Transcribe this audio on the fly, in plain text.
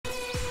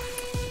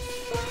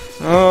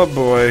Oh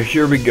boy,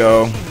 here we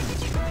go.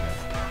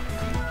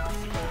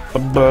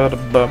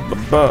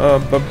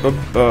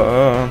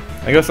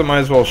 I guess I might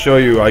as well show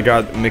you. I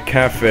got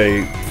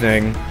McCafe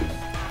thing.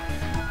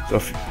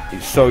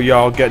 So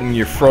y'all getting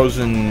your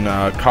frozen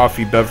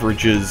coffee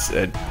beverages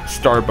at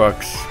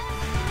Starbucks.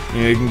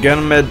 You can get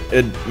them at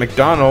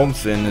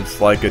McDonald's, and it's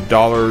like $1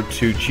 or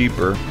 $2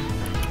 cheaper.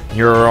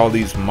 Here are all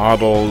these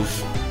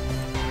models.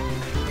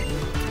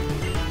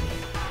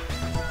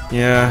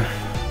 Yeah.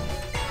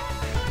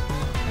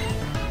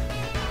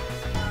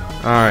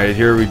 Alright,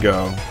 here we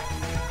go.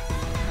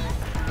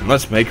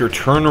 Let's make her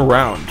turn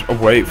around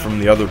away from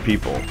the other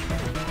people.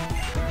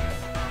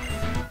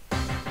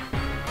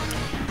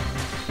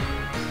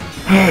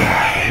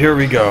 Here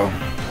we go.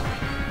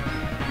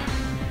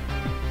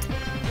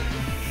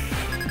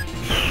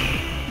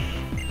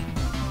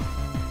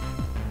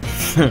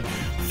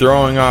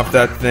 Throwing off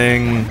that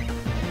thing.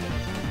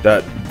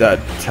 That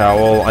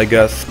towel, I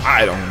guess.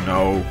 I don't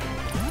know.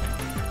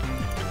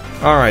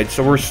 Alright,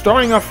 so we're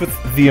starting off with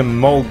the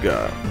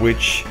Emolga,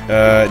 which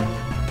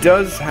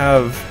does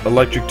have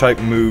electric type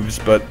moves,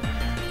 but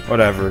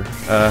whatever.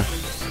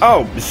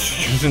 Oh,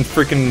 it's using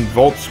freaking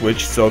Volt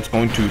Switch, so it's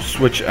going to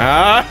switch.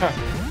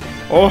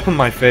 Oh,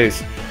 my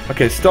face.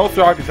 Okay, Stealth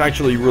Rock is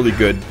actually really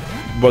good.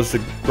 Was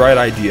the right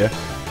idea,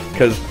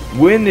 because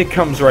when it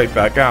comes right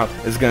back out,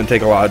 it's going to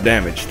take a lot of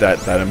damage. That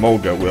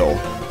Emolga will.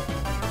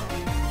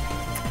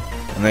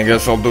 And I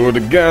guess I'll do it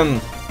again.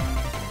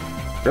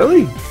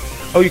 Really?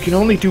 Oh, you can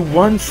only do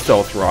one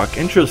Stealth Rock.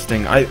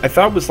 Interesting. I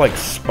thought it was like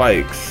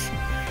spikes.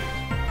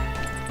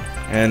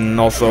 And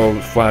also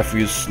Flat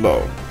Fuse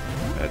Slow.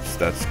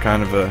 That's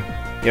kind of a...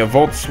 Yeah,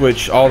 Volt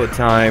Switch all the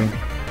time.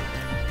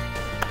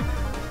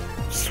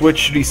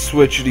 Switchity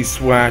switchity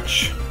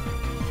swatch.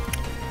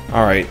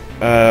 Alright,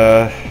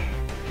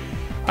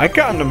 I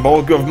got an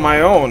Emolga of my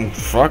own.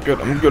 Fuck it,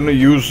 I'm gonna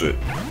use it.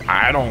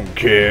 I don't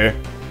care.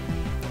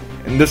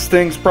 And this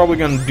thing's probably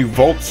gonna do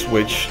Volt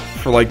Switch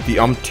for like the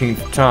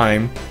umpteenth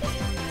time.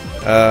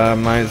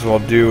 Might as well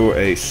do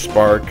a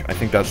Spark. I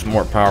think that's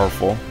more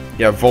powerful.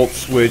 Yeah, Volt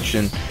Switch,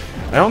 and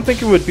I don't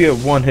think it would be a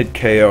one-hit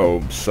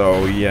KO,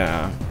 so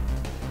yeah.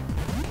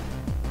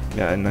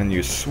 Yeah, and then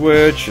you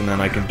switch, and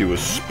then I can do a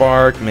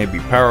Spark, maybe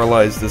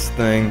paralyze this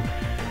thing.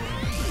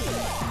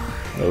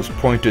 Those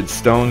pointed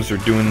stones are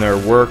doing their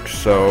work,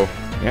 so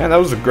yeah, that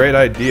was a great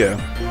idea.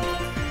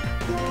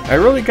 I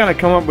really gotta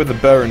come up with a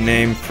better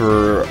name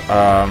for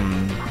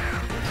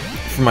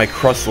my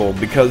Crustle,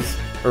 because,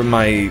 or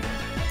my,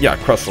 yeah,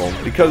 Crustle,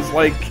 because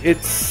like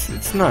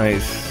it's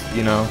nice,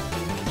 you know.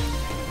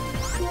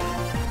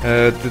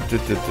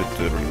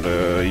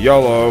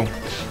 YOLO.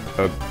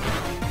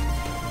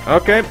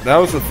 Okay, that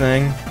was the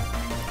thing.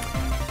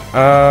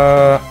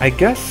 I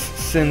guess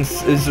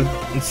since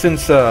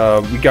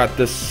we got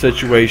this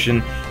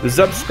situation, the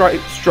Zeb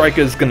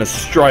Striker is gonna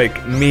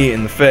strike me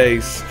in the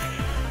face,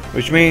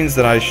 which means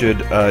that I should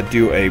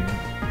do a,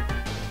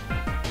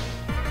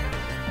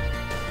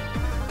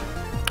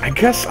 I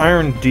guess,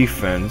 Iron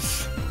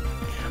Defense.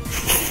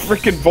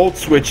 Frickin' Volt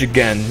Switch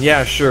again.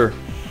 Yeah, sure.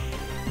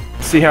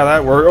 See how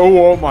that works.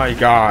 Oh my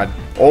god.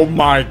 Oh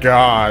my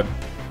god.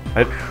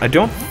 I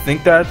don't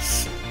think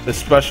that's a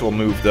special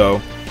move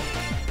though,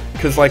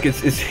 because like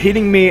it's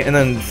hitting me and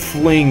then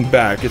fleeing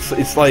back.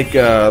 It's like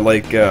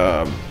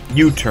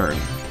U-turn.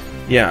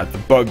 Yeah, the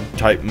bug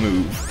type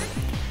move.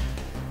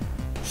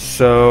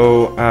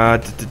 So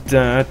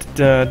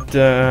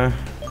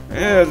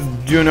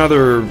do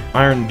another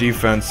Iron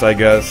Defense, I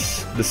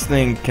guess. This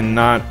thing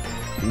cannot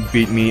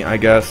beat me, I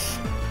guess.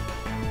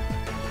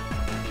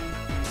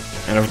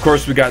 And of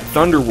course we got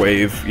Thunder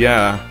Wave,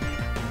 yeah.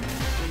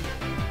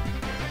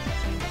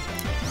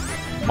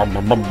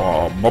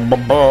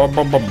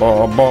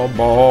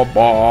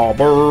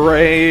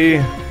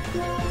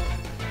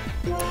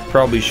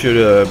 Probably should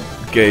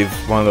have gave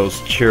one of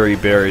those cherry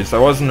berries. I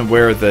wasn't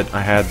aware that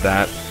I had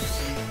that.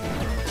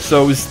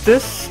 So is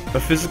this a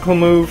physical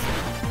move?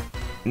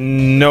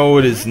 No,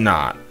 it is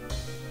not.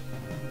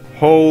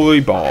 Holy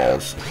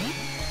balls.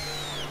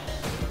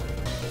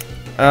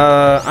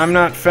 I'm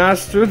not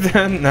faster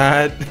than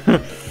that.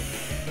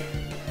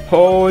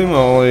 Holy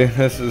moly,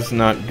 this is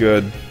not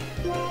good.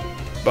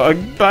 Bug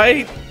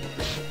bite?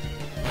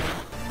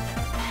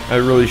 I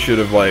really should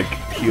have, like,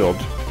 healed.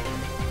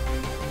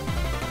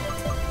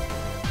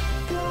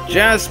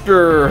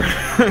 Jasper!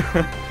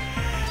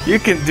 You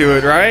can do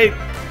it, right?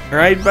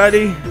 Right,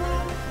 buddy?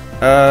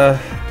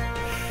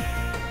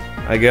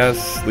 I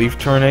guess Leaf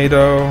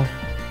Tornado?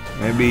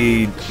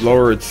 Maybe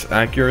lower its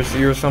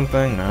accuracy or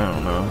something? I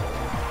don't know.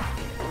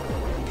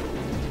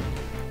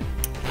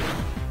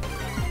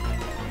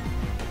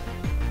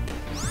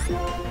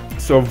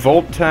 So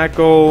Volt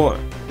Tackle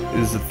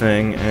is a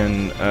thing,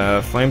 and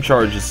Flame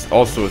Charge is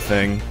also a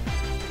thing.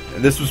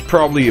 This was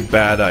probably a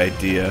bad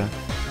idea.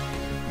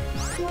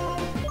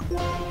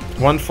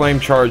 One Flame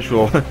Charge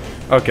will...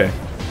 okay.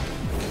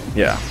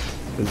 Yeah.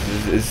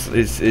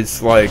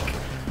 It's like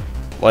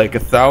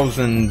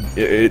 1,000...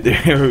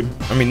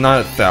 I mean,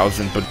 not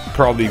 1,000, but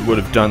probably would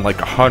have done like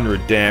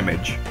 100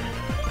 damage.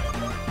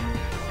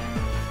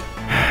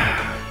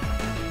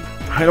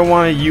 I don't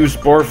want to use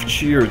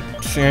Borfchi or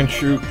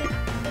Sandshrew.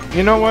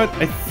 You know what?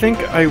 I think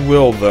I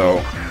will,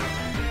 though.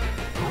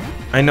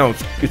 I know,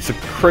 it's a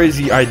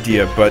crazy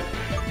idea, but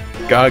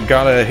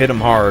gotta hit him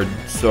hard.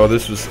 So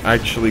this was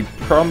actually,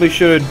 probably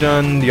should have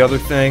done the other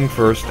thing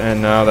first,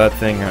 and now that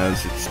thing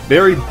has its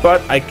berry,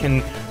 but I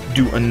can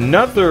do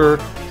another,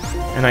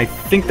 and I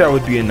think that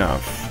would be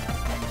enough.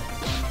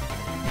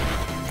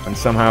 And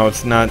somehow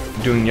it's not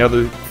doing the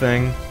other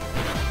thing.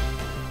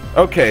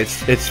 Okay,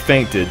 it's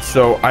fainted,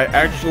 so I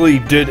actually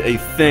did a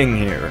thing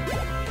here.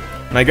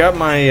 And I got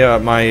my,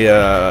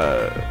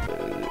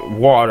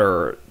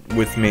 water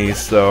with me,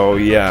 so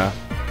yeah.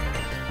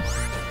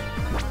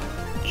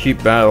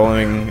 Keep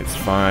battling, it's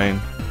fine.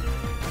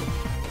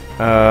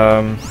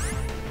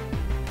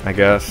 I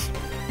guess.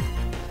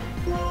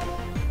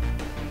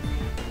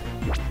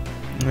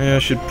 Yeah, I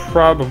should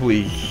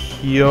probably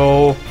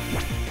heal.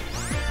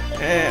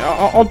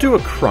 I'll do a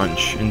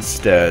crunch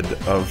instead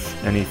of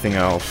anything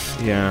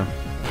else, yeah.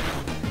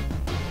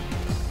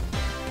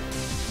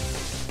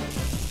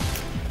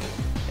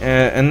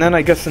 And then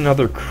I guess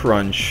another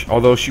crunch,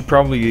 although she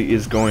probably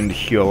is going to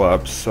heal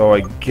up, so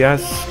I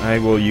guess I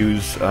will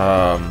use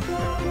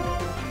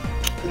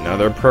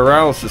another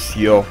paralysis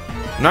heal.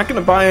 I'm not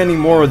gonna buy any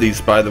more of these,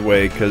 by the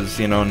way, because,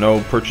 you know, no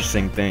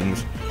purchasing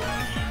things.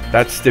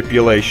 That's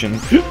stipulation.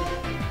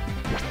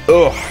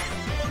 Ugh,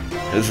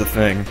 is a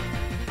thing.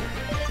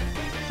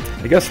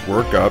 I guess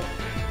work up.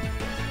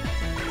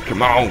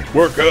 Come on,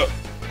 work up.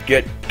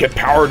 Get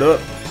powered up.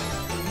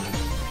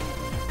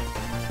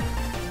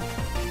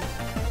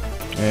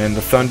 And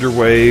the thunder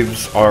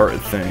waves are a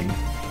thing.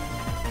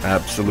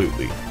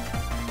 Absolutely.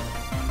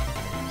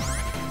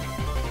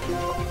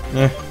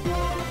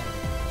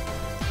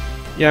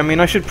 Yeah, I mean,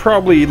 I should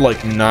probably,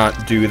 like,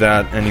 not do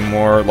that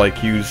anymore,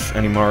 like, use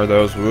any more of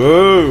those.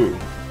 Whoa!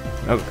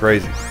 That was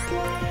crazy.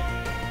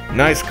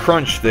 Nice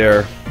crunch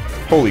there.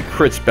 Holy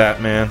crits,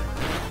 Batman.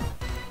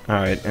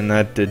 Alright, and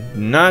that did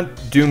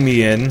not do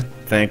me in,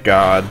 thank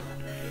God.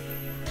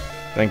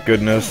 Thank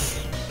goodness.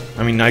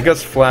 I mean, I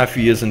guess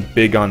Flaffy isn't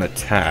big on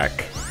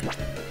attack.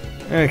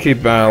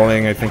 Keep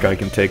battling, I think I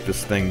can take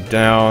this thing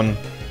down.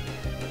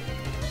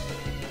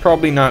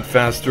 Probably not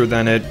faster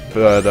than it,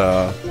 but,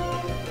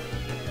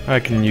 I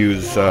can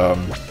use,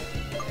 an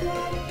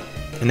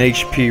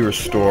HP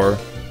restore.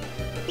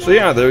 So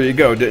yeah, there you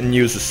go, didn't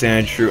use the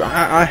Sandshrew.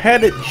 I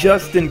had it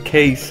just in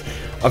case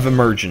of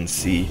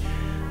emergency,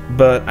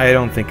 but I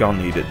don't think I'll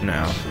need it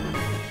now.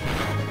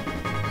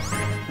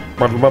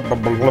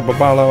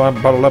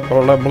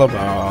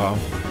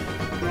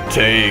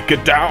 Take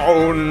it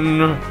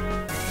down!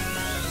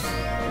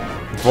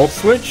 Volt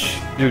switch?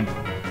 Dude,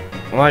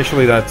 well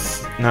actually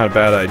that's not a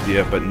bad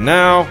idea, but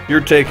now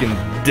you're taken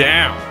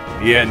down!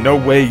 Yeah, no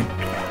way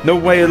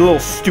a little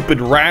stupid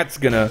rat's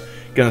gonna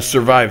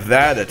survive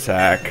that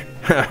attack.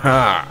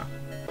 Haha.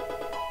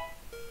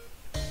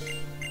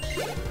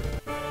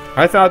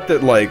 I thought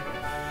that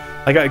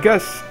I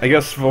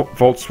guess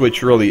Volt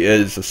Switch really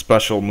is a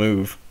special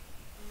move.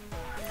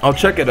 I'll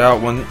check it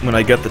out when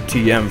I get the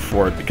TM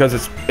for it, because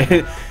it's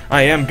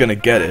I am gonna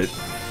get it.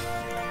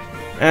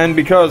 And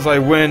because I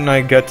win,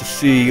 I get to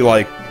see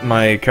like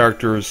my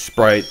character's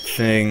sprite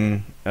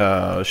thing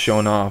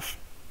shown off.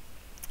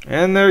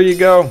 And there you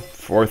go,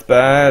 4th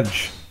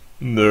badge.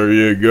 There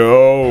you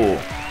go.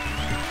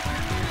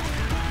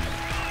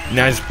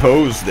 Nice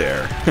pose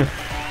there.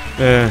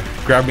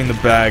 Grabbing the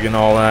bag and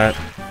all that.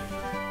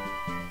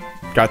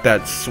 Got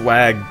that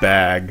swag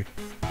bag.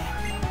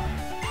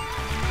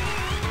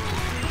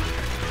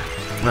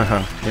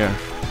 Yeah.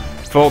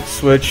 Volt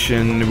switch,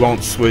 and it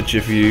won't switch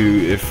if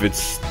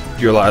it's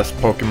your last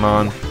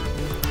Pokemon.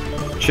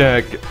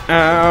 Check it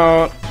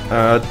out.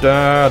 Da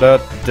da da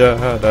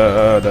da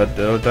da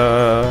da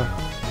da.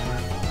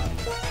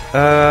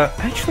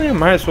 Actually, I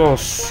might as well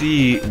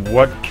see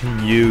what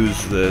can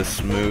use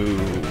this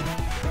move.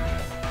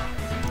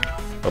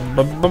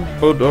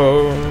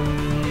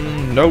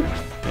 Nope.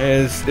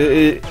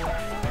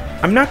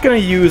 I'm not gonna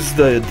use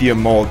the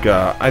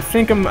Emolga. I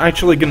think I'm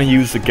actually gonna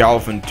use the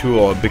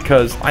Galvantula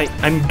because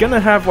I'm gonna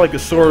have like a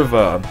sort of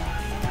a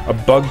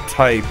bug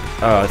type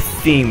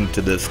theme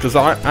to this, because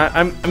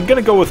I'm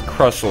gonna go with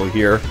Crustle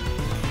here,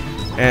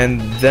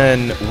 and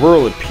then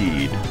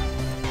Whirlipede.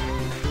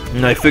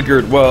 And I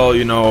figured, well,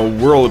 you know,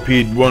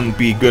 Whirlipede wouldn't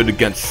be good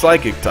against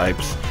Psychic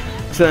types,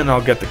 so then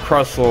I'll get the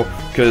Crustle,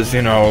 because,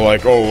 you know,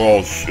 like, oh,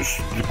 well,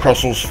 the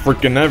Crustle's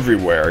freaking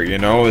everywhere, you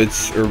know,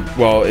 its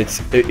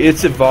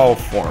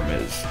evolved form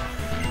is.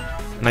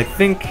 And I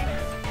think,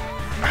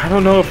 I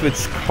don't know if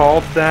it's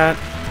called that,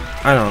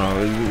 I don't know,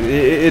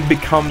 it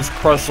becomes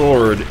Crustle,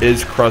 or it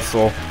is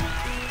Crustle.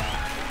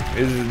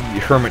 It's the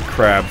Hermit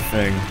Crab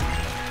thing.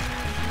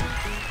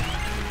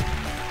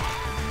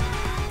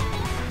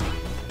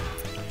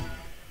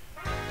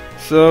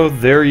 So,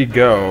 there you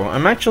go.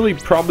 I'm actually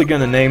probably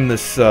gonna name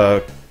this,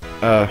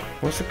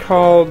 what's it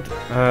called?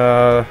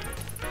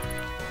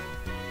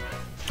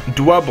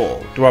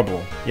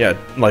 Dwebble. Yeah,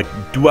 like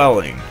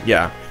dwelling,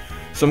 yeah.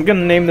 So I'm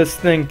gonna name this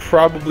thing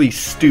probably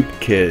Stoop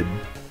Kid.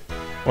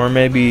 Or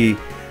maybe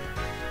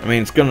I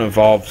mean, it's gonna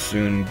evolve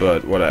soon,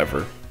 but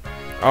whatever.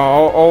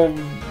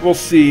 We'll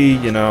see,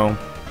 you know.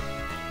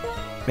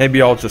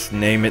 Maybe I'll just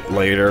name it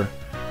later.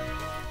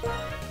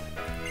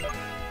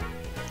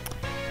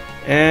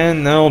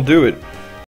 And that'll do it.